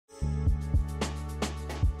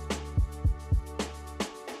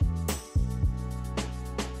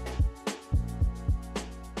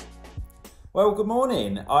Well, good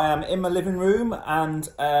morning. I am in my living room, and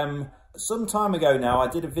some time ago now I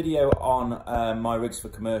did a video on my rigs for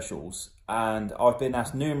commercials, and I've been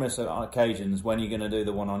asked numerous occasions when you're going to do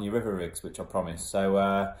the one on your river rigs, which I promised. So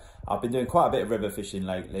I've been doing quite a bit of river fishing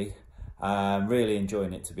lately. Really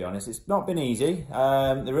enjoying it, to be honest. It's not been easy.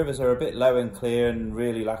 The rivers are a bit low and clear and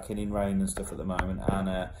really lacking in rain and stuff at the moment, and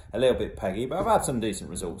a little bit peggy, but I've had some decent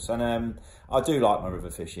results, and I do like my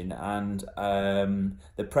river fishing, and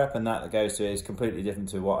the prep and that goes to it is completely different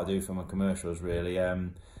to what I do for my commercials, really.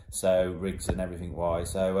 So rigs and everything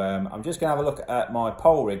wise. So I'm just gonna have a look at my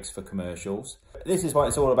pole rigs for commercials. This is what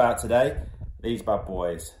it's all about today, these bad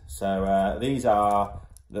boys. So these are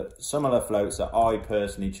some of the floats that I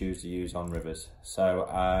personally choose to use on rivers.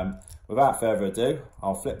 So without further ado,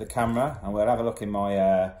 I'll flip the camera and we'll have a look in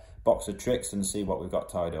my box of tricks and see what we've got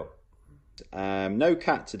tied up. No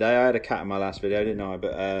cat today. I had a cat in my last video, didn't I?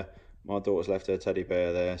 But my daughter's left her teddy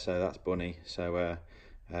bear there, so that's Bunny. So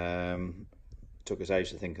took us age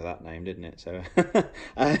to think of that name, didn't it? So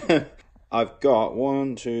I've got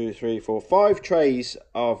 1, 2, 3, 4, 5 trays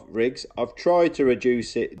of rigs. I've tried to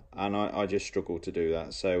reduce it, and I just struggle to do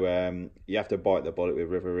that. So you have to bite the bullet with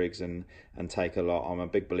river rigs and take a lot. I'm a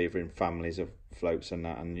big believer in families of floats and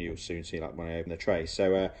that, and you'll soon see like when I open the tray.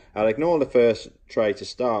 So I'll ignore the first tray to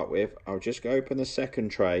start with. I'll just open the second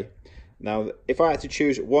tray. Now, if I had to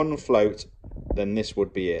choose one float, then this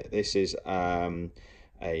would be it. This is a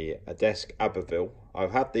desk Aberville.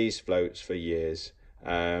 I've had these floats for years.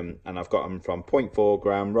 And I've got them from 0.4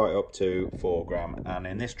 gram right up to 4 gram, and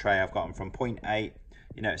in this tray I've got them from 0.8.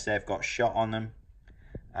 You notice they've got shot on them,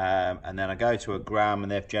 and then I go to a gram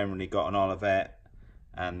and they've generally got an olivet,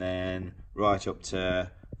 and then right up to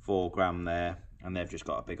 4 gram there, and they've just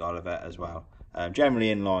got a big olivet as well. Generally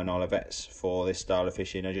inline olivets for this style of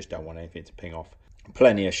fishing. I just don't want anything to ping off.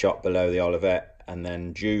 Plenty of shot below the olivet, and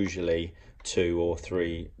then usually 2 or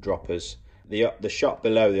 3 droppers. The shot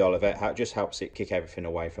below the olivet just helps it kick everything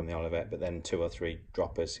away from the olivet, but then 2 or 3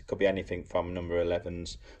 droppers. It could be anything from number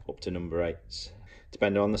 11s up to number 8s,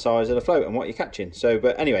 depending on the size of the float and what you're catching. So,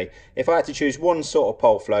 but anyway, if I had to choose one sort of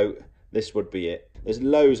pole float, this would be it. There's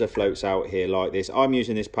loads of floats out here like this. I'm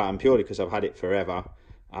using this pattern purely because I've had it forever,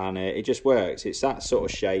 and it just works. It's that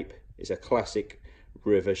sort of shape. It's a classic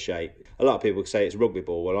river shape. A lot of people say it's rugby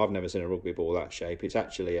ball. Well, I've never seen a rugby ball that shape. It's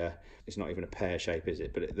actually it's not even a pear shape, is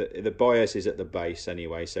it? But the bias is at the base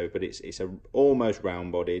anyway. So, but it's a almost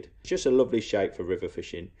round bodied. It's just a lovely shape for river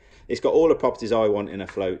fishing. It's got all the properties I want in a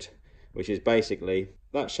float, which is basically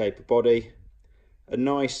that shape of body, a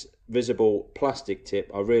nice visible plastic tip.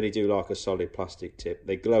 I really do like a solid plastic tip.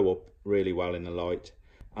 They glow up really well in the light,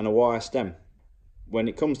 and a wire stem. When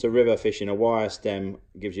it comes to river fishing, a wire stem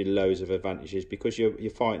gives you loads of advantages because you're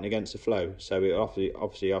fighting against the flow. So it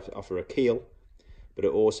obviously offer a keel, but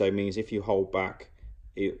it also means if you hold back,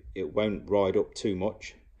 it won't ride up too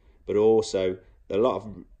much. But also, a lot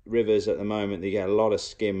of rivers at the moment, they get a lot of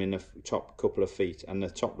skim in the top couple of feet, and the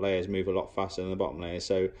top layers move a lot faster than the bottom layers.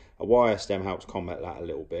 So a wire stem helps combat that a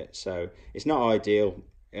little bit. So it's not ideal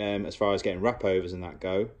as far as getting wrapovers and that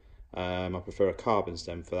go. I prefer a carbon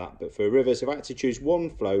stem for that, but for rivers, if I had to choose one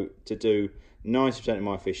float to do 90% of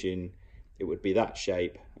my fishing, it would be that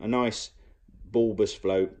shape. A nice bulbous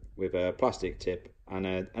float with a plastic tip and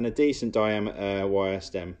a decent diameter wire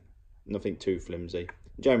stem, nothing too flimsy.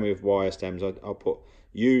 Generally with wire stems, I'll put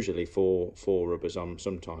usually four rubbers on,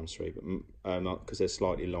 sometimes 3, but not because they're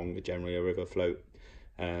slightly longer. Generally a river float,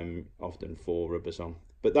 often 4 rubbers on.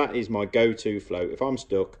 But that is my go-to float if I'm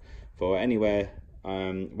stuck for anywhere.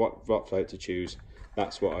 What float to choose,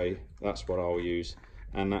 that's what I'll use,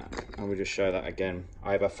 and I will just show that again.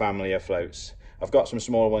 I have a family of floats. I've got some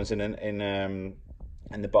smaller ones in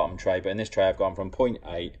the bottom tray, but in this tray I've gone from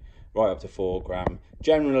 0.8 right up to 4 gram.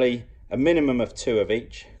 Generally a minimum of 2 of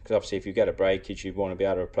each, because obviously if you get a breakage you want to be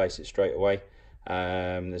able to replace it straight away.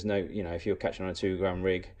 There's no, you know, if you're catching on a 2 gram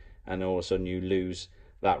rig and all of a sudden you lose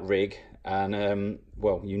that rig, and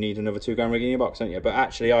well, you need another 2 gram rig in your box, don't you? But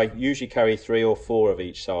actually I usually carry 3 or 4 of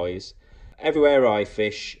each size. Everywhere I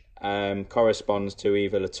fish corresponds to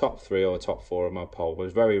either the top 3 or top 4 of my pole.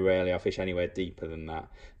 But very rarely I fish anywhere deeper than that.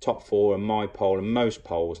 Top 4 of my pole, and most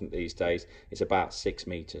poles these days, is about 6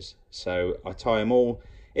 meters. So I tie them all,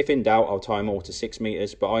 if in doubt I'll tie them all to 6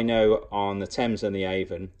 meters, but I know on the Thames and the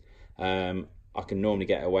Avon I can normally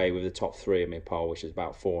get away with the top 3 of my pole, which is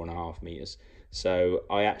about 4.5 meters. So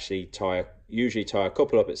I actually usually tie a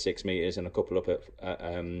couple up at 6 meters and a couple up at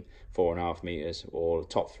 4.5 meters, or the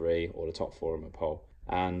top 3 or the top 4 of my pole.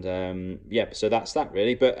 And yeah, so that's that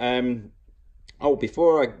really. But oh,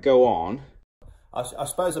 before I go on, I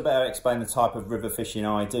suppose I better explain the type of river fishing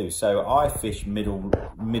I do. So I fish middle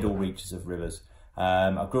reaches of rivers.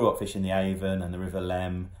 I grew up fishing the Avon and the River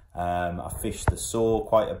Lem. I fished the Soar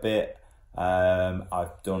quite a bit.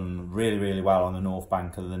 I've done really well on the north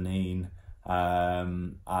bank of the Nene,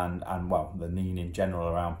 and well, the Nene in general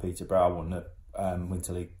around Peterborough. I won the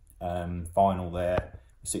Winter League final there,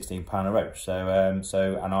 £16 a roach.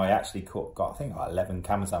 So and I actually got I think like 11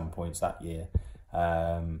 Camazam points that year,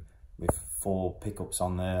 with 4 pickups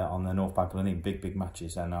on the north bank of the Nene, big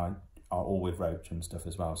matches, and I all with roach and stuff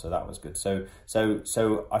as well. So that was good. So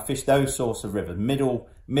I fished those sorts of rivers, middle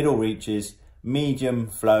reaches, medium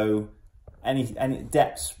flow. Any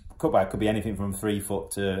depths could be anything from 3 foot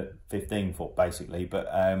to 15 foot basically,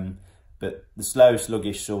 but the slow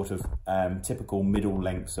sluggish sort of typical middle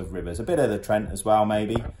lengths of rivers, a bit of the Trent as well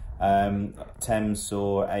maybe, Thames,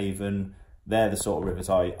 Soar, Avon, they're the sort of rivers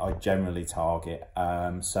I generally target.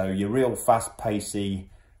 So your real fast pacey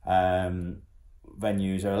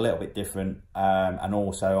venues are a little bit different, and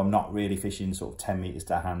also I'm not really fishing sort of 10 metres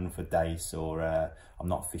to hand for dace, or I'm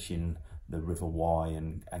not fishing the River Wye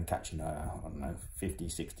and catching I don't know 50,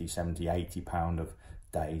 60, 70, 80 pound of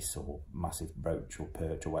dace or massive roach or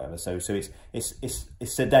perch or whatever. So it's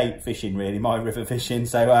sedate fishing really, my river fishing.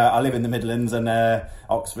 So I live in the Midlands, and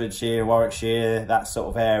Oxfordshire, Warwickshire, that sort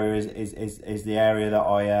of area is the area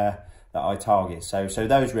that I target. So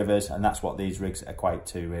those rivers, and that's what these rigs equate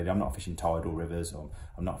to really. I'm not fishing tidal rivers, or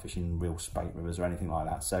I'm not fishing real spate rivers or anything like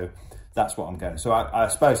that. So that's what I'm going. So I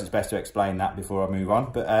suppose it's best to explain that before I move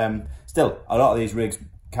on. But still, a lot of these rigs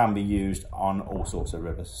can be used on all sorts of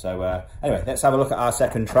rivers. So anyway, let's have a look at our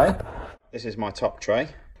second tray. This is my top tray.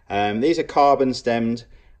 These are carbon stemmed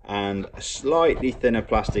and a slightly thinner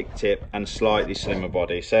plastic tip and slightly slimmer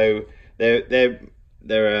body. So they're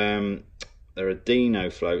a Dino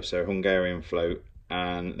float, so a Hungarian float,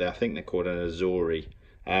 and I think they're called an Azori.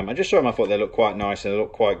 I just saw them, I thought they look quite nice and they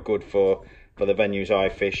look quite good for the venues I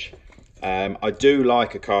fish. I do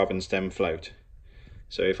like a carbon stem float,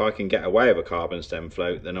 so if I can get away with a carbon stem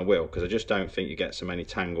float, then I will, because I just don't think you get so many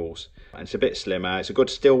tangles. And it's a bit slimmer, it's a good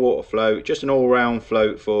still water float, just an all-round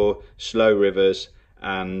float for slow rivers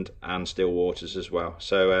and still waters as well.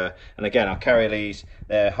 So and again, I carry these,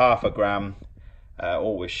 they're 1/2 gram,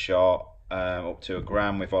 always shot, up to 1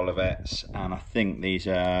 gram with Olivettes, and I think these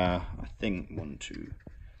are, I think 1, 2,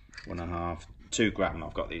 1.5, 2 gram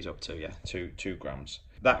I've got these up to, yeah, 2 grams.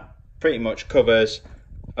 That pretty much covers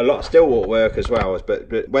a lot of still water work as well,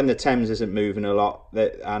 but when the Thames isn't moving a lot,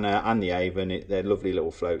 and the Avon, they're lovely little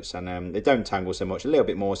floats, and they don't tangle so much, a little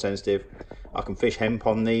bit more sensitive. I can fish hemp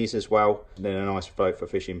on these as well. They're a nice float for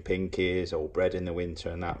fishing pink ears or bread in the winter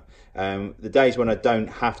and that. The days when I don't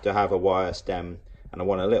have to have a wire stem and I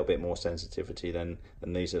want a little bit more sensitivity, then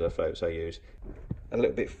these are the floats I use. A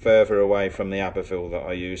little bit further away from the Aberville that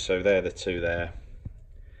I use, so they're the two there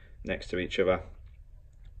next to each other.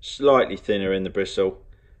 Slightly thinner in the bristle,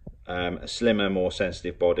 a slimmer, more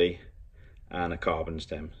sensitive body, and a carbon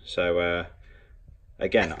stem. So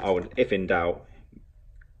again, I would, if in doubt,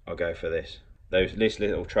 I'll go for this. This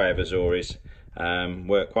little tray of Azoris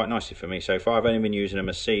work quite nicely for me so far. I've only been using them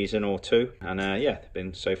a season or two, and yeah, they've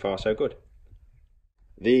been so far so good.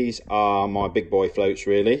 These are my big boy floats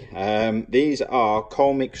really. These are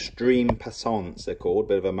Colmic Stream Passants, they're called,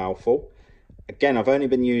 bit of a mouthful. Again, I've only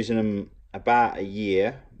been using them about a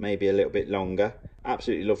year, maybe a little bit longer.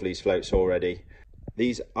 Absolutely love these floats already.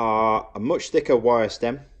 These are a much thicker wire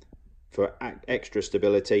stem for extra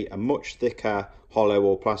stability, a much thicker hollow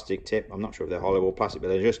or plastic tip. I'm not sure if they're hollow or plastic, but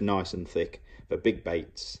they're just nice and thick for big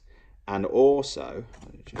baits. And also,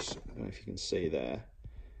 I don't know if you can see there,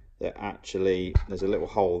 they're actually, there's a little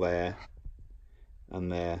hole there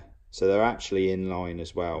and there, so they're actually in line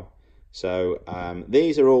as well. So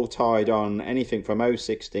these are all tied on anything from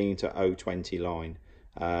 016 to 020 line,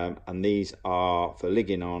 and these are for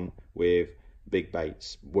ligging on with big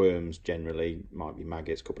baits, worms generally, might be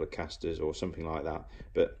maggots, a couple of casters or something like that.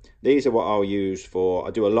 But these are what I'll use for,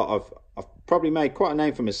 I do a lot of, I've probably made quite a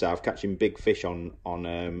name for myself catching big fish on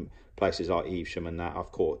places like Evesham and that.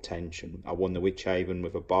 I've caught tench, and I won the Witch Haven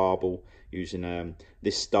with a barbel using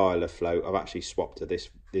this style of float. I've actually swapped to this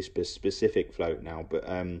specific float now, but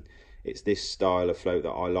it's this style of float that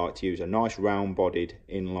I like to use, a nice round-bodied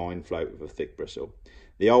inline float with a thick bristle.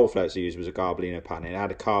 The old floats I used was a Garbellino pattern. It had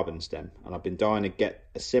a carbon stem, and I've been dying to get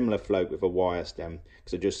a similar float with a wire stem,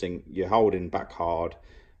 because I just think you're holding back hard,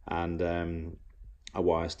 and a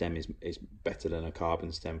wire stem is better than a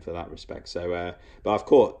carbon stem for that respect. So, but I've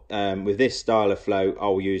caught, with this style of float,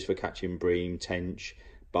 I'll use for catching bream, tench,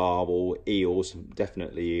 barbel, eels,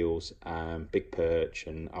 definitely eels, big perch,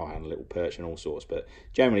 and I'll handle little perch and all sorts, but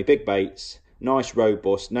generally big baits nice,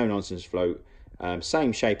 robust, no nonsense float.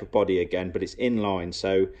 Same shape of body again, but it's in line,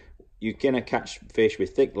 so you're going to catch fish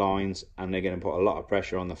with thick lines and they're going to put a lot of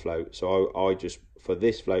pressure on the float. So I just, for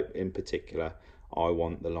this float in particular, I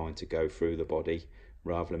want the line to go through the body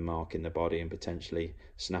rather than marking the body and potentially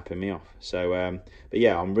snapping me off. So but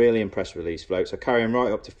yeah, I'm really impressed with these floats. I carry them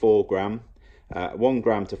right up to 4 gram, 1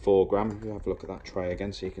 gram to 4 gram. We'll have a look at that tray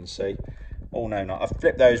again so you can see. Oh no, not. I've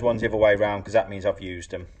flipped those ones the other way around because that means I've used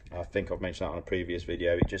them. I think I've mentioned that on a previous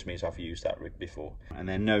video. It just means I've used that rig before. And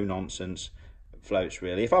they're no nonsense floats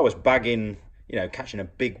really. If I was bagging, you know, catching a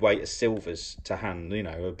big weight of silvers to hand, you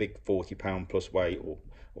know, a big 40-pound plus weight,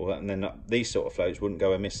 and then these sort of floats wouldn't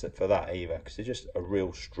go amiss for that either, because they're just a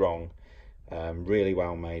real strong, really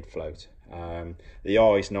well made float. The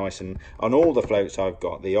eye is nice, and on all the floats I've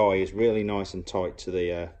got, the eye is really nice and tight to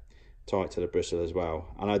the bristle as well.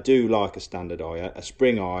 And I do like a standard eye. A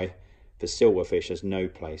spring eye for silverfish has no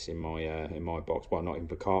place in my box. Well, not even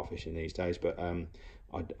for carp fishing these days, but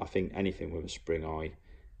I think anything with a spring eye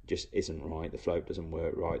just isn't right. The float doesn't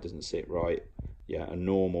work right, doesn't sit right. Yeah, a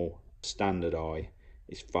normal standard eye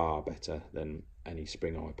is far better than any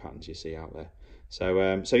spring eye patterns you see out there.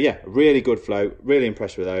 So yeah, really good float. Really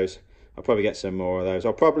impressed with those. I'll probably get some more of those.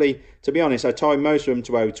 I'll probably, to be honest, I tie most of them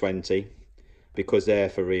to 0.20 because they're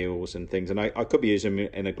for reels and things. And I could be using them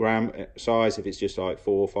in a gram size if it's just like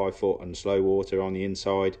 4 or 5 foot and slow water on the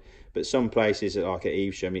inside. But some places, like at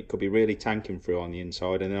Evesham, it could be really tanking through on the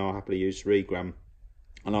inside, and then I'll happily use 3 gram.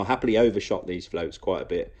 And I'll happily overshot these floats quite a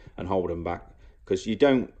bit and hold them back, because you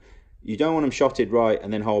don't want them shotted right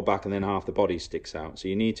and then hold back and then half the body sticks out. So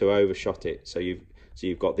you need to overshot it so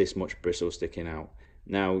you've got this much bristle sticking out.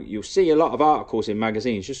 Now you'll see a lot of articles in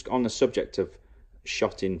magazines just on the subject of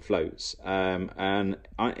shotting floats, and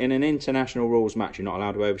in an international rules match you're not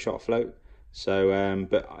allowed to overshot a float. So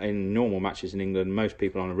but in normal matches in England, most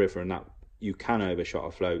people on a river and that, you can overshot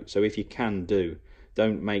a float. So if you can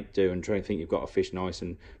don't make do and try and think you've got a fish nice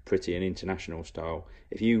and pretty and international style.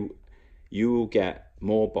 If you will get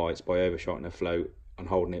more bites by overshotting a float and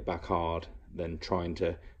holding it back hard than trying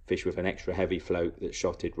to fish with an extra heavy float that's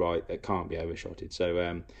shotted right that can't be overshotted.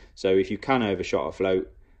 So if you can overshot a float,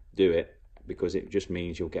 do it, because it just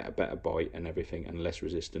means you'll get a better bite and everything, and less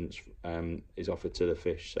resistance is offered to the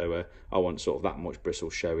fish. So I want sort of that much bristle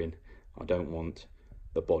showing. I don't want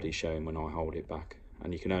the body showing when I hold it back,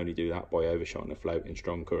 and you can only do that by overshotting a float in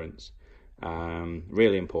strong currents.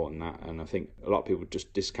 Really important that, and I think a lot of people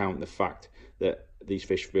just discount the fact that these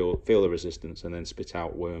fish feel the resistance and then spit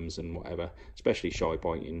out worms and whatever, especially shy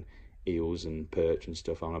biting eels and perch and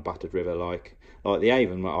stuff on a battered river like the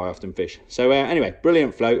Avon that I often fish. So anyway,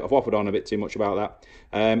 brilliant float. I've waffled on a bit too much about that.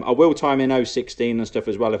 I will time in 0.16 and stuff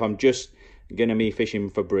as well if I'm just going to be fishing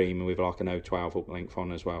for bream with like an 0.12 hook length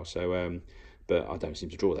on as well. So but I don't seem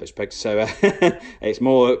to draw those pegs, so it's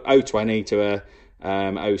more 0.20 to a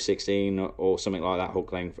 0.16 or something like that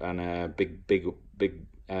hook length, and big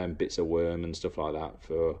bits of worm and stuff like that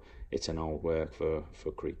for it's an old work for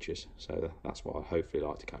creatures. So that's what I hopefully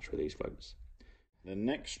like to catch with these floats. The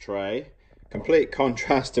next tray, complete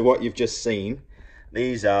contrast to what you've just seen.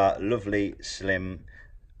 These are lovely slim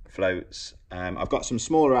floats. I've got some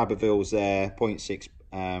smaller Abervilles there, 0.6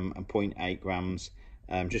 and 0.8 grams.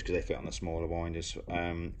 Just because they fit on the smaller winders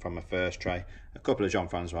from my first tray. A couple of Jon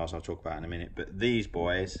Francois I'll talk about in a minute, but these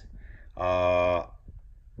boys are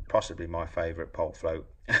possibly my favourite pole float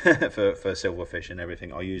for silverfish and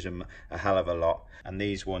everything. I use them a hell of a lot, and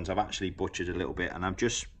these ones I've actually butchered a little bit, and I've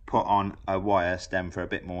just put on a wire stem for a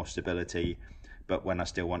bit more stability, but when I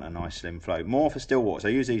still want a nice slim float. More for still waters. I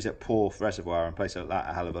use these at Porth Reservoir and places like that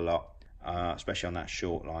a hell of a lot. Especially on that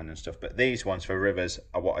short line and stuff, but these ones for rivers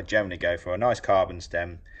are what I generally go for. A nice carbon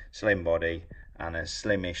stem, slim body, and a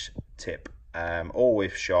slimish tip, all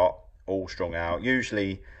with shot, all strung out,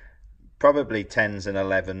 usually probably 10s and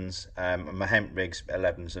 11s, my hemp rigs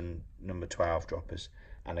 11s and number 12 droppers.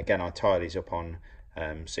 And again, I tie these up on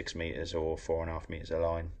 6 meters or 4.5 meters of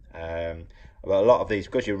line. But a lot of these,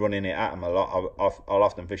 because you're running it at them a lot, I'll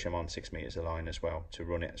often fish them on 6 meters of line as well to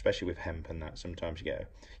run it, especially with hemp and that. Sometimes you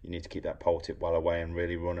need to keep that pole tip well away and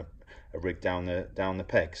really run a rig down the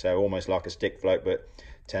peg. So almost like a stick float, but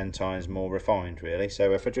 10 times more refined really.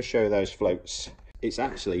 So if I just show those floats, it's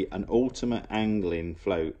actually an ultimate angling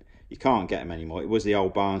float. You can't get them anymore. It was the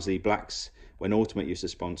old Barnsley Blacks. When Ultimate used to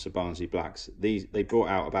sponsor Barnsley Blacks, they brought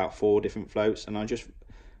out about 4 different floats, and I just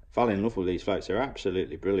fell in love with these floats. They're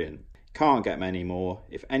absolutely brilliant. Can't get them anymore.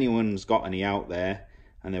 If anyone's got any out there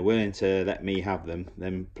and they're willing to let me have them,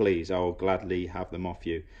 then please, I'll gladly have them off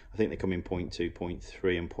you. I think they come in 0.2,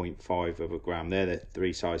 0.3 and 0.5 of a gram. They're the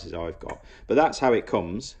 3 sizes I've got. But that's how it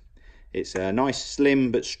comes. It's a nice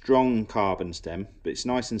slim but strong carbon stem, but it's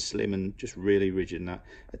nice and slim and just really rigid and that.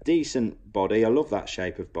 A decent body, I love that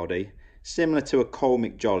shape of body. Similar to a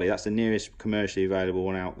Colmic Jolly, that's the nearest commercially available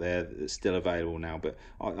one out there that's still available now, but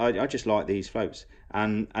I just like these floats.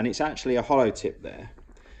 And it's actually a hollow tip there.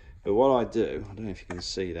 But what I do, I don't know if you can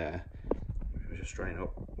see there, I'll just straighten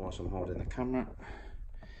up whilst I'm holding the camera.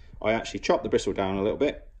 I actually chop the bristle down a little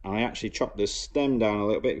bit, and I actually chop the stem down a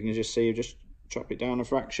little bit. You can just see, just chop it down a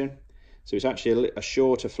fraction. So it's actually a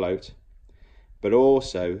shorter float, but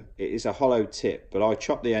also it is a hollow tip, but I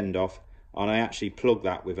chop the end off and I actually plug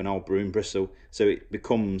that with an old broom bristle, so it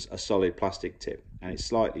becomes a solid plastic tip, and it's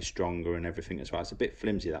slightly stronger and everything as well. It's a bit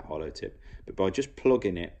flimsy, that hollow tip, but by just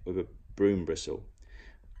plugging it with a broom bristle,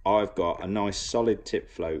 I've got a nice solid tip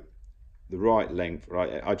float, the right length,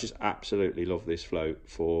 right? I just absolutely love this float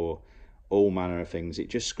for all manner of things. It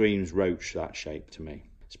just screams roach, that shape, to me,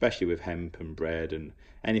 especially with hemp and bread and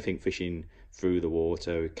anything fishing through the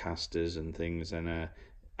water with casters and things. And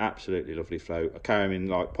absolutely lovely float. I carry them in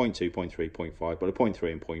like 0.2, 0.3, 0.5, but a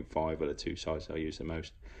 0.3 and 0.5 are the two sizes I use the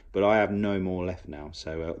most. But I have no more left now,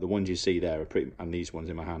 so the ones you see there are pretty, and these ones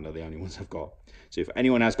in my hand are the only ones I've got. So if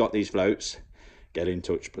anyone has got these floats, get in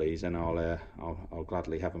touch please, and I'll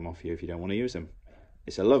gladly have them off you if you don't want to use them.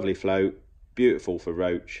 It's a lovely float, beautiful for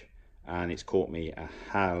roach, and it's caught me a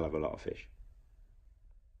hell of a lot of fish.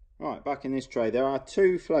 Right, back in this tray, there are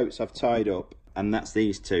two floats I've tied up, and that's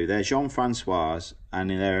these two. They're Jean Francois, and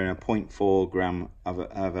they're in a 0.4 gram well,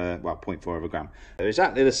 0.4 of a gram. They're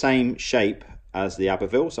exactly the same shape as the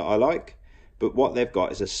Abervilles that I like, but what they've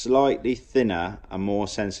got is a slightly thinner and more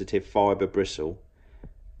sensitive fibre bristle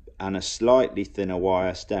and a slightly thinner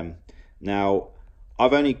wire stem. Now,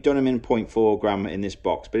 I've only done them in 0.4 gram in this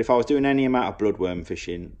box, but if I was doing any amount of bloodworm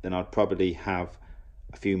fishing, then I'd probably have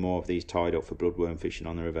a few more of these tied up for bloodworm fishing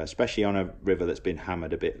on the river, especially on a river that's been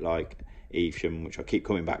hammered a bit like Evesham, which I keep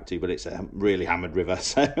coming back to, but it's a really hammered river.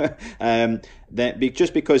 So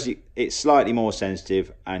just because it's slightly more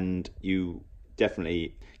sensitive, and you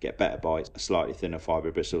definitely get better bites, a slightly thinner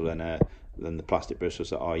fibre bristle than the plastic bristles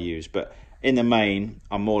that I use. But in the main,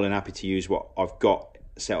 I'm more than happy to use what I've got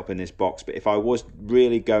set up in this box. But if I was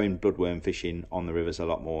really going bloodworm fishing on the rivers a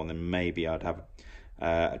lot more, then maybe I'd have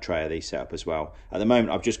a tray of these set up as well. At the moment,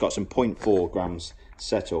 I've just got some 0.4 grams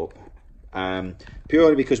set up,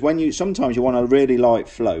 purely because sometimes you want a really light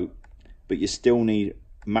float, but you still need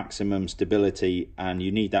maximum stability, and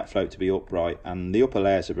you need that float to be upright, and the upper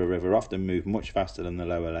layers of a river often move much faster than the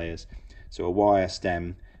lower layers. So a wire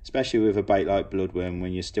stem, especially with a bait like bloodworm,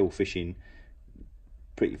 when you're still fishing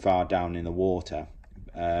pretty far down in the water,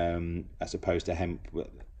 as opposed to hemp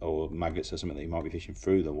or maggots or something that you might be fishing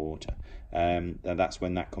through the water, that's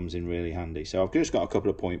when that comes in really handy. So I've just got a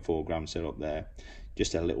couple of 0.4 grams set up there,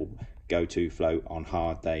 just a little go-to float on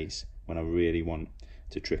hard days when I really want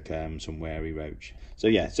to trick some wary roach. So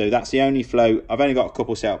yeah, so that's the only float. I've only got a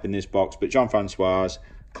couple set up in this box, but Jean Francois,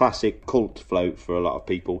 classic cult float for a lot of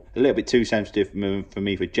people. A little bit too sensitive for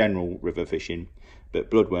me for general river fishing, but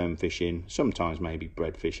bloodworm fishing, sometimes maybe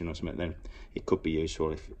bread fishing or something, then it could be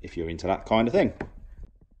useful if you're into that kind of thing.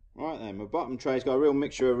 Right then, my bottom tray's got a real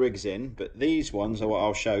mixture of rigs in, but these ones are what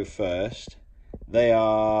I'll show first. They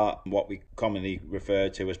are what we commonly refer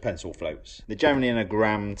to as pencil floats. They're generally in a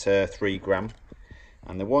gram to 3 gram,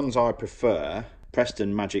 and the ones I prefer,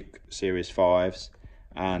 Preston Magic Series 5s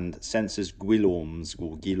and Sensors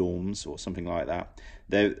Guillaumes or something like that.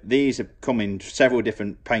 These have come in several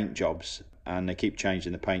different paint jobs, and they keep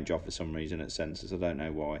changing the paint job for some reason at Sensors. I don't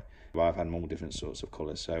know why. I've had them all different sorts of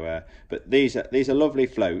colours. So, but these are lovely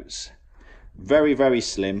floats, very, very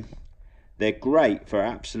slim. They're great for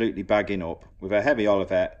absolutely bagging up with a heavy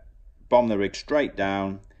olivet, bomb the rig straight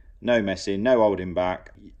down, no messing, no holding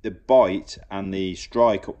back. The bite and the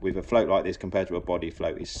strike up with a float like this compared to a body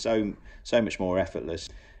float is so much more effortless,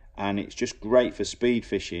 and it's just great for speed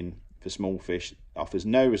fishing for small fish. Offers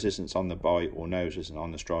no resistance on the bite or no resistance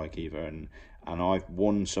on the strike either, and I've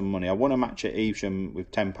won some money. I won a match at Evesham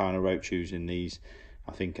with £10 of roach using these,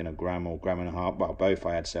 I think in a gram or gram and a half, well both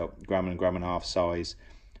I had gram and a half size,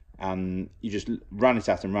 and you just ran it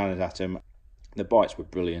at them. The bites were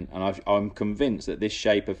brilliant, and I'm convinced that this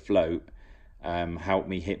shape of float helped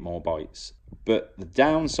me hit more bites. But the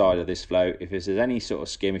downside of this float, if there's any sort of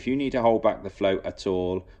skim, if you need to hold back the float at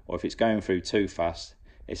all, or if it's going through too fast,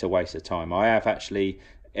 it's a waste of time. I have actually,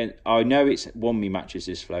 I know it's won me matches,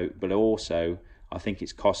 this float, but also I think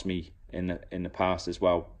it's cost me in the past as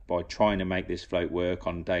well by trying to make this float work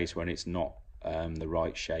on days when it's not the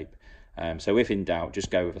right shape. So if in doubt,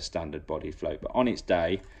 just go with a standard bodied float. But on its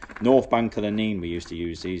day, North Bank of the Nene, we used to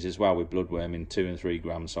use these as well with bloodworm in 2 and 3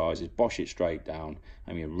 gram sizes. Bosh it straight down.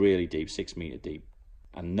 I mean, really deep, 6 metre deep,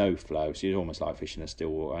 and no flow. So it's almost like fishing a still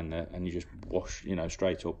water, and you just wash, you know,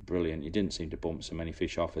 straight up. Brilliant. You didn't seem to bump so many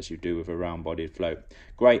fish off as you do with a round bodied float.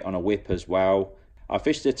 Great on a whip as well. I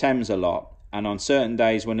fish the Thames a lot, and on certain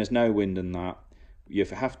days when there's no wind and that, you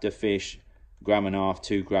have to fish 1.5 gram,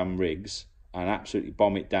 2 gram rigs and absolutely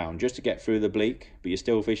bomb it down just to get through the bleak, but you're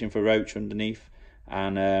still fishing for roach underneath.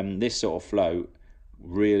 And this sort of float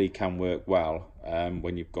really can work well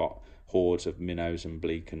when you've got hordes of minnows and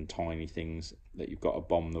bleak and tiny things that you've got to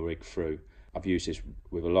bomb the rig through. I've used this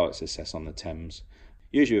with a lot of success on the Thames,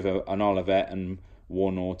 usually with an Olivet and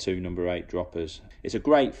 1 or 2 number 8 droppers. It's a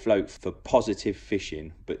great float for positive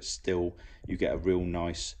fishing, but still you get a real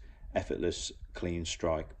nice, effortless, clean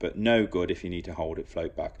strike, but no good if you need to hold it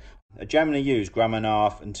float back. I generally use 1.5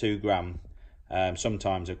 grams and 2 gram,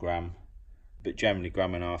 sometimes 1 gram, but generally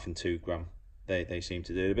 1.5 grams and 2 gram. They seem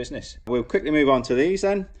to do the business. We'll quickly move on to these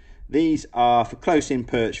then. These are for close-in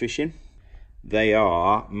perch fishing. They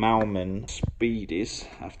are Malman Speedies,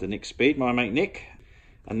 after Nick Speed, my mate Nick.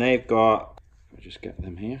 And they've got, I'll just get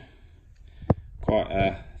them here, quite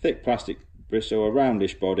a thick plastic bristle, a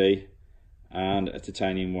roundish body, and a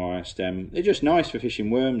titanium wire stem. They're just nice for fishing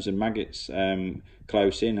worms and maggots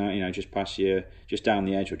close in, you know, just down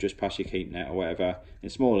the edge or just past your keep net or whatever, in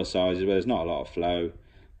smaller sizes where there's not a lot of flow.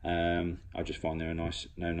 I just find they're a nice,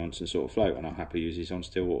 no-nonsense sort of float, and I'll happily use these on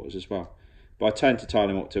still waters as well. But I tend to tie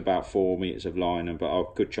them up to about 4 meters of line, but I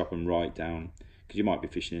could chop them right down, because you might be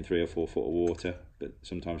fishing in 3 or 4 foot of water, but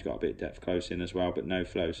sometimes got a bit of depth close in as well, but no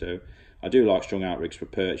flow. So I do like strung out rigs for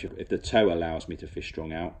perch if the tow allows me to fish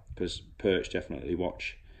strung out, because perch definitely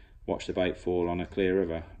watch the bait fall on a clear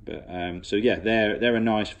river. But so yeah, they're a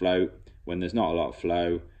nice float when there's not a lot of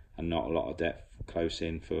flow and not a lot of depth close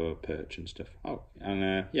in for perch and stuff. Oh,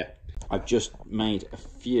 and yeah, I've just made a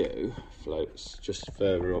few floats just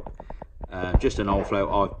further up. Just an old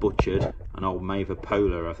float I've butchered, an old Maver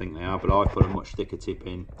Polar I think they are, but I put a much thicker tip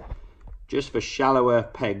in just for shallower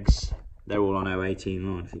pegs. They're all on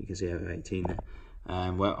 018 line, I think you can see 018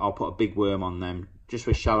 there. Well, I'll put a big worm on them just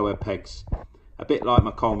for shallower pegs, a bit like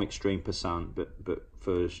my Colm Extreme Passant, but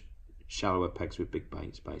for shallower pegs with big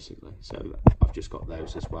baits basically. So I've just got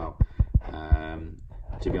those as well.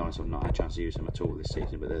 To be honest, I've not had a chance to use them at all this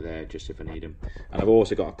season, but they're there just if I need them. And I've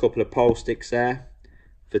also got a couple of pole sticks there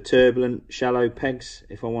for turbulent shallow pegs,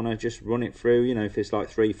 if I want to just run it through, you know, if it's like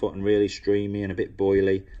 3 foot and really streamy and a bit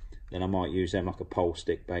boily, then I might use them like a pole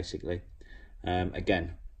stick basically.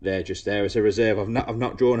 Again, they're just there as a reserve. I've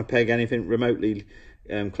not drawn a peg anything remotely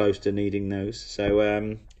close to needing those.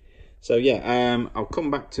 So yeah, I'll come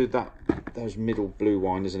back to those middle blue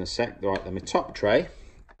winders in a sec. Right, then my top tray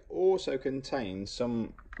also contains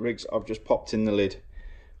some rigs I've just popped in the lid.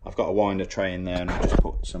 I've got a winder tray in there, and I've just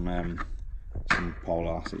put some polar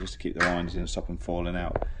elastic just to keep the winders in and stop them falling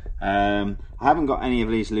out. I haven't got any of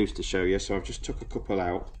these loose to show you, so I've just took a couple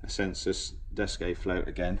out. A Sensus Descae float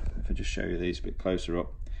again, if I just show you these a bit closer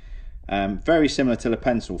up. Very similar to the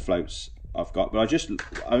pencil floats I've got, but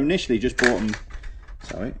I initially just bought them,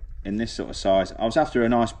 sorry, in this sort of size. I was after a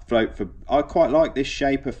nice float I quite like this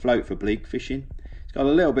shape of float for bleak fishing. It's got a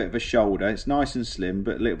little bit of a shoulder, it's nice and slim,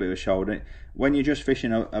 but a little bit of a shoulder. When you're just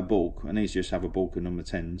fishing a bulk, and these just have a bulk of number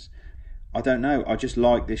 10s, I don't know, I just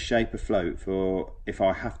like this shape of float for if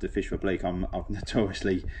I have to fish for bleak. I've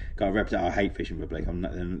notoriously got a reputation, I hate fishing for bleak,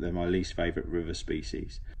 they're my least favourite river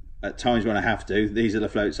species. At times when I have to, these are the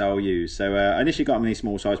floats I'll use. So I initially got them in these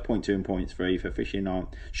small size, 0.2 and 0.3 for fishing on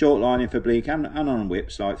short lining for bleak and on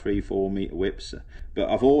whips, like 3-4 metre whips. But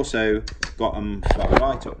I've also got them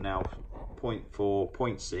right up now, 0.4,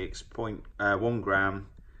 0.6, 1 gram,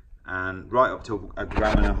 and right up to 1.5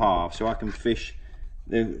 grams, so I can fish.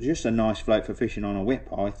 They're just a nice float for fishing on a whip,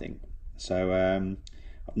 I think. So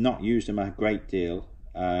I've not used them a great deal,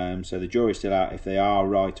 so the jury's still out if they are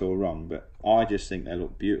right or wrong, but I just think they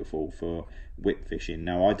look beautiful for whip fishing.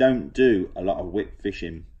 Now, I don't do a lot of whip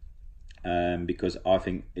fishing because I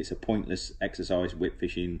think it's a pointless exercise whip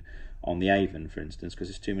fishing on the Avon, for instance, because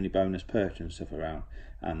there's too many bonus perch and stuff around,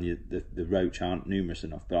 and the roach aren't numerous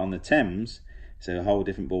enough. But on the Thames, it's a whole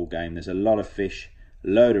different ball game. There's a lot of fish,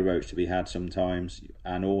 load of roach to be had sometimes,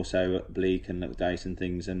 and also bleak and little dace and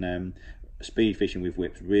things, and speed fishing with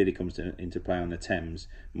whips really comes into play on the Thames,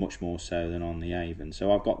 much more so than on the Avon.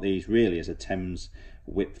 So I've got these really as a Thames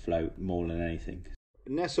whip float more than anything.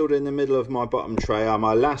 Nestled in the middle of my bottom tray are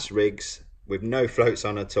my last rigs with no floats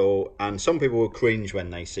on at all, and some people will cringe when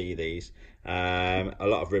they see these. A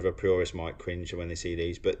lot of river purists might cringe when they see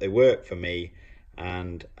these, but they work for me.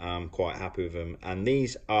 and I'm quite happy with them. And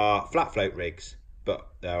these are flat float rigs, but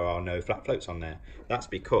there are no flat floats on there. That's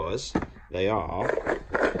because they are,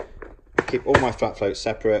 I keep all my flat floats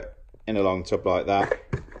separate in a long tub like that.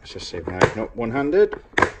 Let's just see if I can open up one-handed.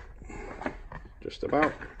 Just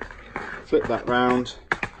about. Flip that round.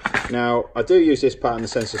 Now, I do use this pattern, the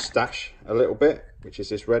sensor stash, a little bit, which is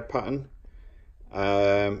this red pattern.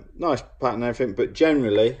 Nice pattern and everything, but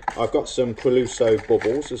generally, I've got some Crusoe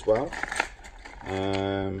bubbles as well.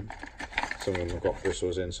 Some of them have got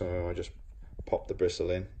bristles in, some of them I just pop the bristle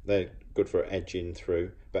in. They're good for edging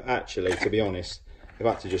through, but actually, to be honest, I've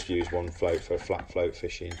had to just use one float for flat float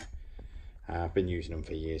fishing. I've been using them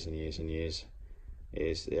for years and years and years. It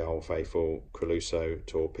is the old faithful Crusoe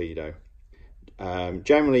torpedo.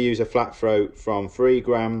 Generally use a flat float from 3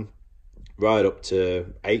 gram right up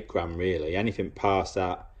to 8 gram really. Anything past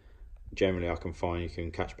that, generally I can find you can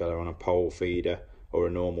catch better on a pole feeder or a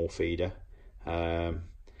normal feeder.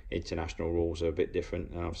 International rules are a bit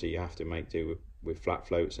different, and obviously you have to make do with flat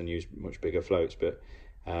floats and use much bigger floats, but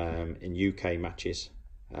in UK matches,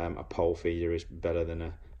 a pole feeder is better than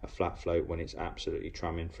a flat float when it's absolutely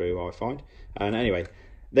tramming through, I find. And anyway,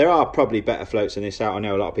 there are probably better floats than this out. I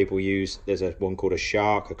know a lot of people use, there's one called a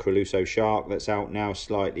Shark, a Crusoe Shark that's out now,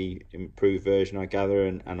 slightly improved version I gather,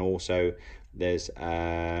 and also there's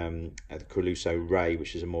a Crusoe Ray,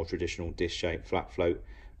 which is a more traditional disc-shaped flat float.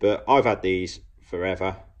 But I've had these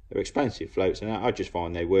forever. They're expensive floats and I just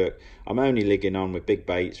find they work. I'm only ligging on with big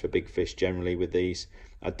baits for big fish generally with these.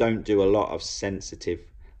 I don't do a lot of sensitive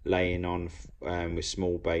laying on with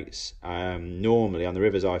small baits. Normally on the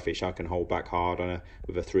rivers I fish I can hold back hard on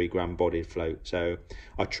with a 3 gram bodied float, so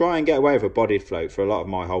I try and get away with a bodied float for a lot of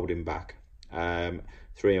my holding back,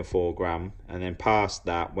 3 or 4 gram, and then past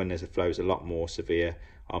that, when there's a flow's a lot more severe,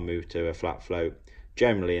 I'll move to a flat float,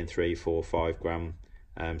 generally in 3, 4, 5 gram,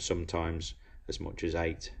 sometimes as much as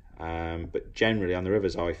 8. But generally on the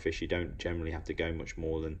rivers I fish you don't generally have to go much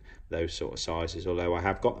more than those sort of sizes, although I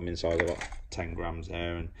have got them in size. I've got 10 grams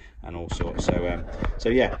there and all sorts, so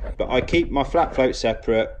yeah, but I keep my flat float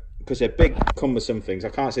separate because they're big cumbersome things. I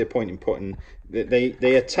can't see a point in putting,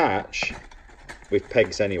 they attach with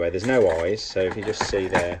pegs anyway, there's no eyes, so if you just see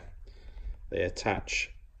there, they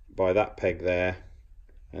attach by that peg there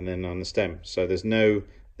and then on the stem, so there's no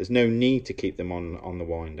need to keep them on the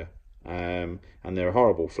winder. And they're a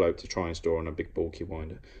horrible float to try and store on a big bulky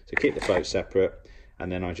winder, so keep the float separate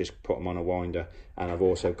and then I just put them on a winder. And I've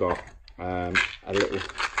also got a little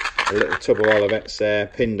tub of olivettes there,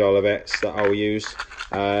 pinned olivettes that I'll use,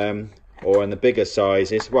 or in the bigger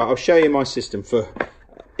sizes. Well, I'll show you my system. For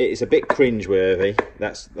it's a bit cringe-worthy,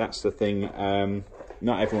 that's the thing.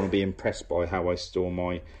 Not everyone will be impressed by how I store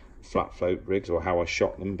my flat float rigs or how I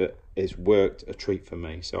shot them, but it's worked a treat for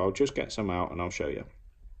me. So I'll just get some out and I'll show you.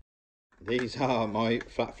 These are my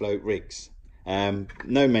flat float rigs.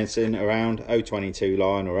 No messing around, 022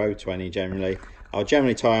 line or 020 generally. I'll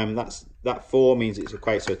generally tie them, that 4 means it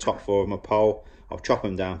equates to a top 4 of my pole. I'll chop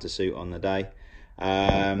them down to suit on the day.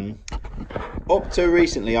 Up to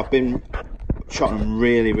recently I've been shot them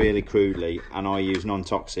really crudely, and I use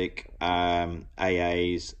non-toxic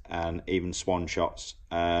AAs and even swan shots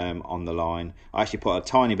on the line. I actually put a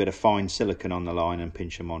tiny bit of fine silicone on the line and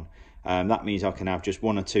pinch them on. That means I can have just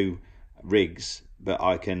 1 or 2 rigs, but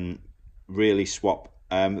I can really swap.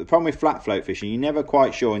 The problem with flat float fishing, you're never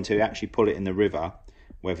quite sure until you actually pull it in the river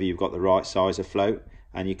whether you've got the right size of float,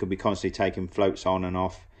 and you could be constantly taking floats on and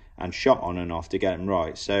off and shot on and off to get them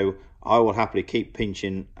right. So I will happily keep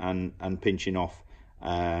pinching and pinching off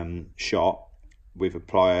shot with the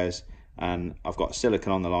pliers, and I've got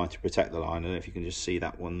silicone on the line to protect the line. I don't know if you can just see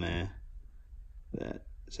that one there.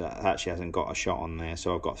 So it actually hasn't got a shot on there,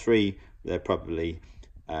 so I've got 3, they're probably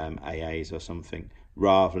AAs or something,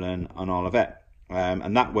 rather than an Olivette,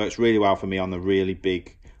 and that works really well for me on the really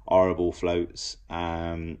big horrible floats,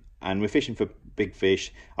 and we're fishing for big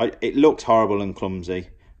fish. It looks horrible and clumsy,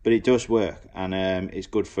 but it does work, and it's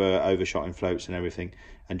good for overshotting floats and everything.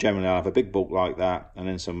 And generally I'll have a big bulk like that and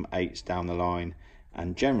then some 8s down the line,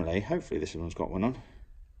 and generally, hopefully this one's got one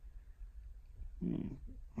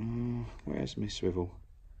on. Where's my swivel?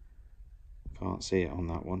 Can't see it on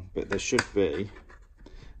that one, but there should be.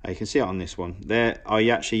 You can see it on this one. There, I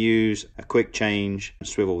actually use a quick change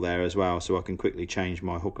swivel there as well, so I can quickly change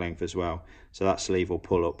my hook length as well. So that sleeve will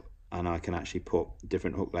pull up, and I can actually put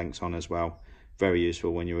different hook lengths on as well. Very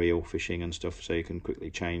useful when you're eel fishing and stuff, so you can quickly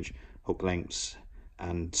change hook lengths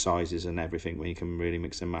and sizes and everything when you can really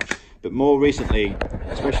mix and match. But more recently,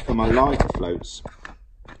 especially for my lighter floats,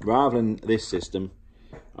 rather than this system,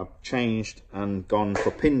 I've changed and gone for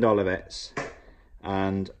pinned olivettes.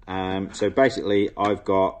 And so basically I've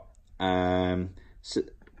got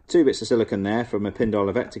 2 bits of silicone there from a pinned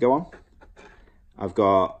Olivet to go on. I've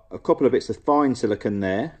got a couple of bits of fine silicone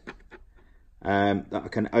there that I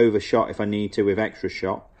can overshot if I need to with extra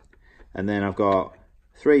shot. And then I've got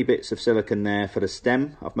 3 bits of silicone there for the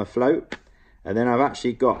stem of my float. And then I've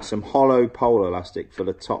actually got some hollow pole elastic for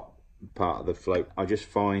the top part of the float. I just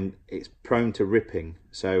find it's prone to ripping,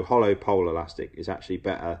 so hollow pole elastic is actually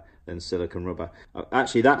better than silicone rubber.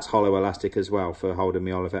 Actually, that's hollow elastic as well for holding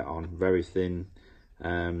my Olivet on. Very thin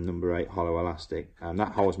number 8 hollow elastic, and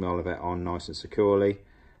that holds my Olivet on nice and securely.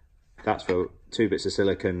 That's for 2 bits of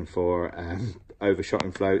silicone for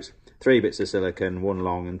overshotting floats, 3 bits of silicone, 1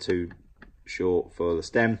 long and 2 short for the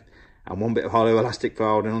stem, and 1 bit of hollow elastic for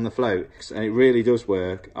holding on the float. And it really does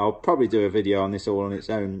work. I'll probably do a video on this all on its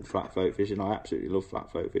own, flat float fishing. I absolutely love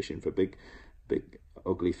flat float fishing for big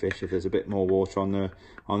ugly fish. If there's a bit more water on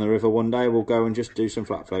the river one day, we'll go and just do some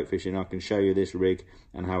flat float fishing. I can show you this rig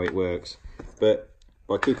and how it works. But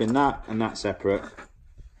by keeping that and that separate,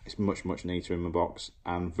 it's much neater in my box,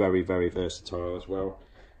 and very versatile as well,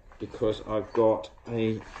 because I've got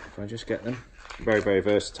a, if I just get them, very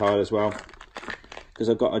versatile as well, because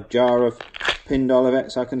I've got a jar of pinned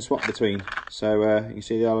Olivets I can swap between. So you can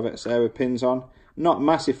see the Olivets there with pins on. Not a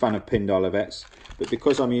massive fan of pinned Olivets, but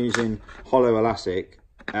because I'm using hollow elastic,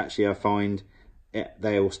 actually I find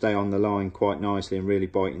they will stay on the line quite nicely and really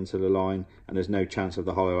bite into the line, and there's no chance of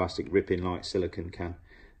the hollow elastic ripping like silicone can.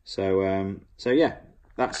 So so yeah,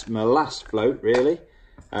 that's my last float really.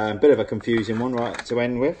 Bit of a confusing one right to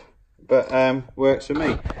end with, but works for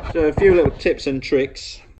me. So a few little tips and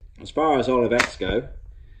tricks as far as Olivets go.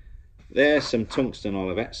 There's some tungsten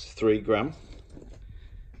Olivets, 3 gram.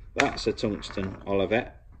 That's a tungsten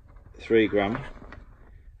Olivet, 3 gram.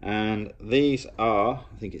 And these are,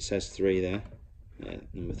 I think it says 3 there, yeah,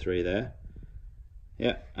 number 3 there.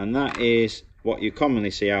 Yeah, and that is what you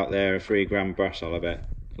commonly see out there, a 3 gram brass Olivet.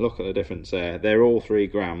 Look at the difference there. They're all 3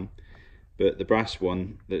 gram, but the brass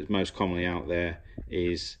one that's most commonly out there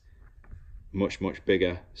is much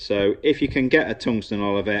bigger. So if you can get a tungsten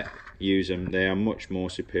Olivet, use them. They are much more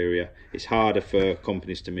superior. It's harder for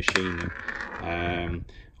companies to machine them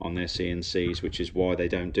on their CNCs, which is why they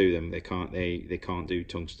don't do them. They can't do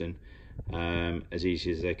tungsten as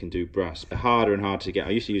easy as they can do brass. They're harder and harder to get. I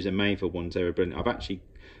used to use the Mayfield ones. They were brilliant. I've actually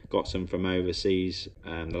got some from overseas,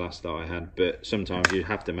 the last that I had, but sometimes you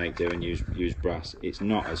have to make do and use brass. It's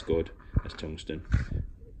not as good as tungsten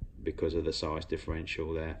because of the size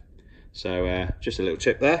differential there. So just a little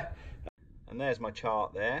tip there. And there's my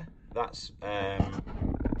chart there. That's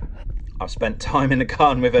I've spent time in the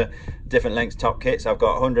garden with a different length top kits. I've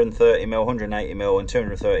got 130mm, 180mm and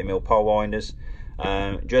 230mm pole winders.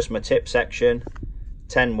 Just my tip section,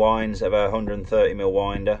 10 winds of a 130mm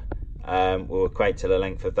winder will equate to the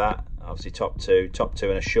length of that. Obviously top two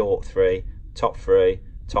and a short 3, top 3,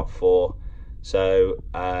 top 4. So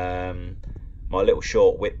my little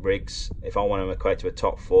short whip rigs, if I want to equate to a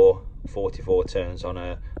top 4, 44 turns on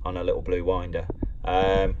a little blue winder.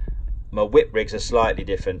 My whip rigs are slightly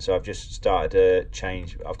different, so I've just started to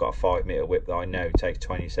change. I've got a 5 meter whip that I know takes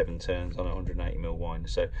 27 turns on a 180mm winder.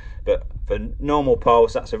 So, but for normal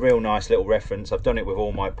poles, that's a real nice little reference. I've done it with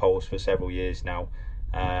all my poles for several years now.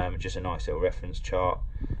 Just a nice little reference chart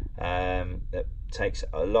that takes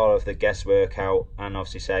a lot of the guesswork out and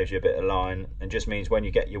obviously saves you a bit of line, and just means when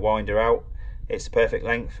you get your winder out, it's the perfect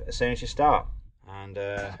length as soon as you start. And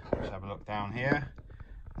let's have a look down here.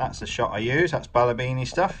 That's the shot I use. That's Balabini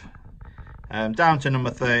stuff. Down to number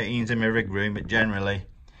 13s in my rig room, but generally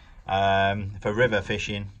for river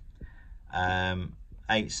fishing,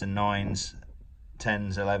 8s and 9s,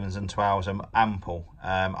 10s, 11s and 12s are ample.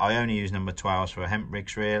 I only use number 12s for hemp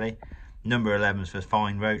rigs really, number 11s for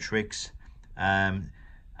fine roach rigs,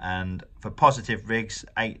 and for positive rigs,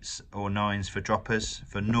 8s or 9s for droppers.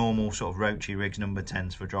 For normal sort of roachy rigs, number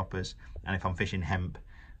 10s for droppers. And if I'm fishing hemp,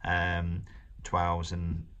 12s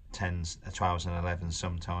and 10s, 12s and 11s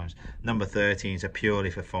sometimes. Number 13s are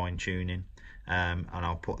purely for fine tuning, and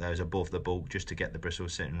I'll put those above the bulk just to get the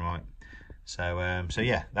bristles sitting right. So so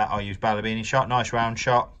yeah, that I use Balabini shot, nice round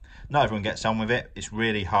shot. Not everyone gets on with it. It's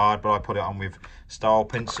really hard, but I put it on with style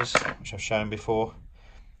pincers, which I've shown before.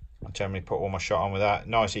 I generally put all my shot on with that.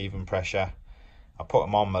 Nice even pressure. I put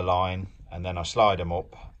them on my line, and then I slide them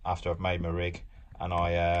up after I've made my rig, and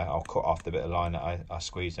I'll cut off the bit of line that I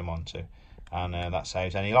squeeze them onto, and that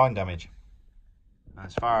saves any line damage.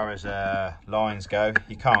 As far as lines go,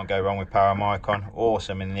 you can't go wrong with Paramicron.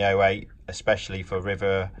 Awesome in the 08, especially for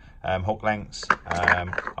river hook lengths.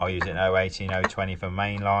 I'll use it in 018, 020 for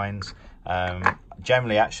main lines.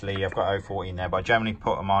 generally, actually, I've got 014 there, but I generally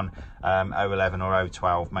put them on 011 or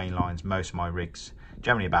 012 main lines. Most of my rigs,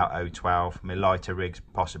 generally about 012. My lighter rigs,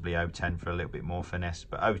 possibly 010 for a little bit more finesse,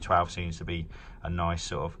 but 012 seems to be a nice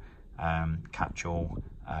sort of catch-all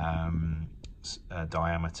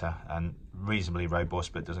diameter, and reasonably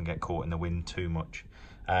robust, but doesn't get caught in the wind too much.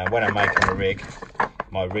 When I'm making a rig,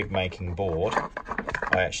 my rig making board,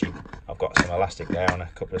 I've got some elastic there and a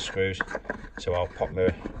couple of screws, so I'll pop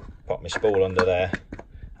my spool under there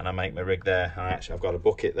and I make my rig there. And I've got a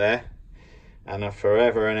bucket there, and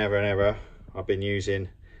forever and ever I've been using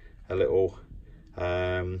a little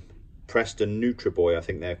Preston NutriBoy, I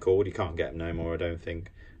think they're called. You can't get them no more, I don't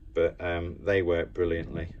think, but they work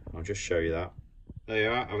brilliantly. I'll just show you that. There you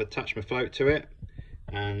are. I've attached my float to it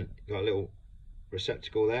and got a little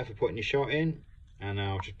receptacle there for putting your shot in, and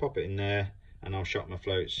I'll just pop it in there and I'll shot my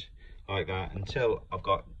floats like that until I've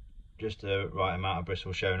got just the right amount of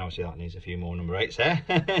bristle showing. Obviously that needs a few more number 8s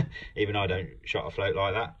there. Even I don't shot a float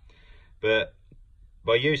like that, but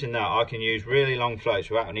by using that I can use really long floats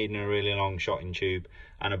without needing a really long shotting tube.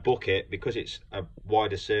 And a bucket, because it's a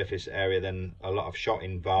wider surface area than a lot of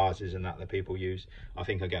shotting vases and that people use, I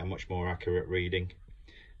think I get a much more accurate reading.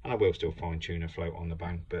 And I will still fine tune a float on the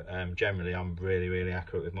bank, but generally I'm really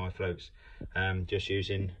accurate with my floats. Just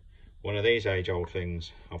using one of these age-old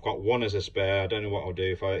things. I've got one as a spare. I don't know what I'll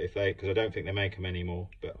do if they because I don't think they make them anymore,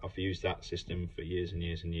 but I've used that system for years and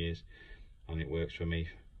years and years, and it works for me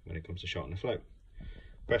when it comes to shotting a float.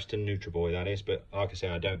 Preston NutriBoy, that is, but like I say,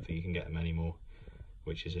 I don't think you can get them anymore,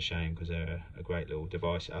 which is a shame because they're a great little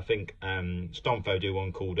device. I think Stomfo do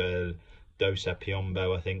one called a Dosa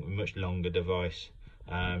Piombo, I think, a much longer device.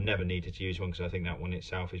 Never needed to use one because I think that one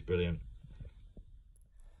itself is brilliant.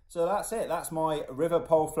 So that's it. That's my river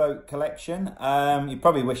pole float collection. You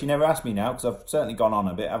probably wish you never asked me now, because I've certainly gone on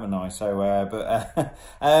a bit, haven't I? So,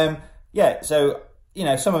 yeah. So you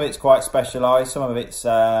know, some of it's quite specialised, some of it's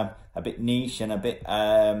a bit niche and a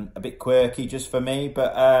bit quirky just for me.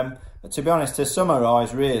 But to be honest, to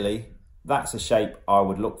summarise, really, that's a shape I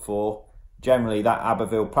would look for. Generally, that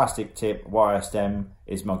Aberville plastic tip wire stem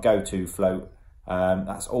is my go-to float.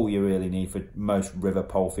 That's all you really need for most river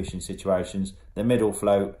pole fishing situations. The middle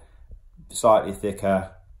float, slightly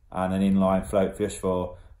thicker, and an inline float just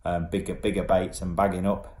for bigger baits and bagging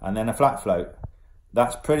up, and then a flat float.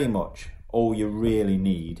 That's pretty much all you really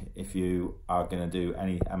need if you are going to do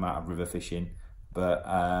any amount of river fishing. But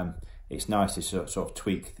it's nice to sort of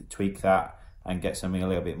tweak that and get something a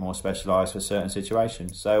little bit more specialised for certain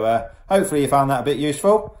situations. So hopefully you found that a bit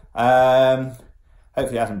useful.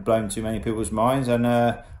 Hopefully it hasn't blown too many people's minds, and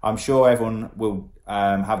I'm sure everyone will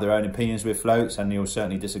have their own opinions with floats, and you'll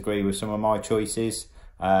certainly disagree with some of my choices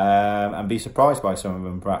and be surprised by some of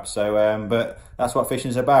them perhaps. So, but that's what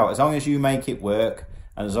fishing's about. As long as you make it work,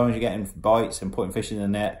 and as long as you're getting bites and putting fish in the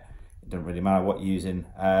net, it doesn't really matter what you're using,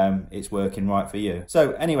 it's working right for you.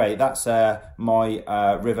 So anyway, that's my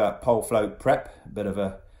river pole float prep. Bit of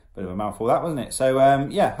a mouthful that, wasn't it? So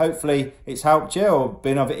yeah, hopefully it's helped you or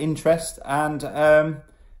been of interest, and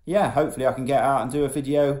yeah, hopefully I can get out and do a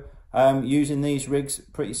video using these rigs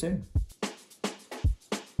pretty soon.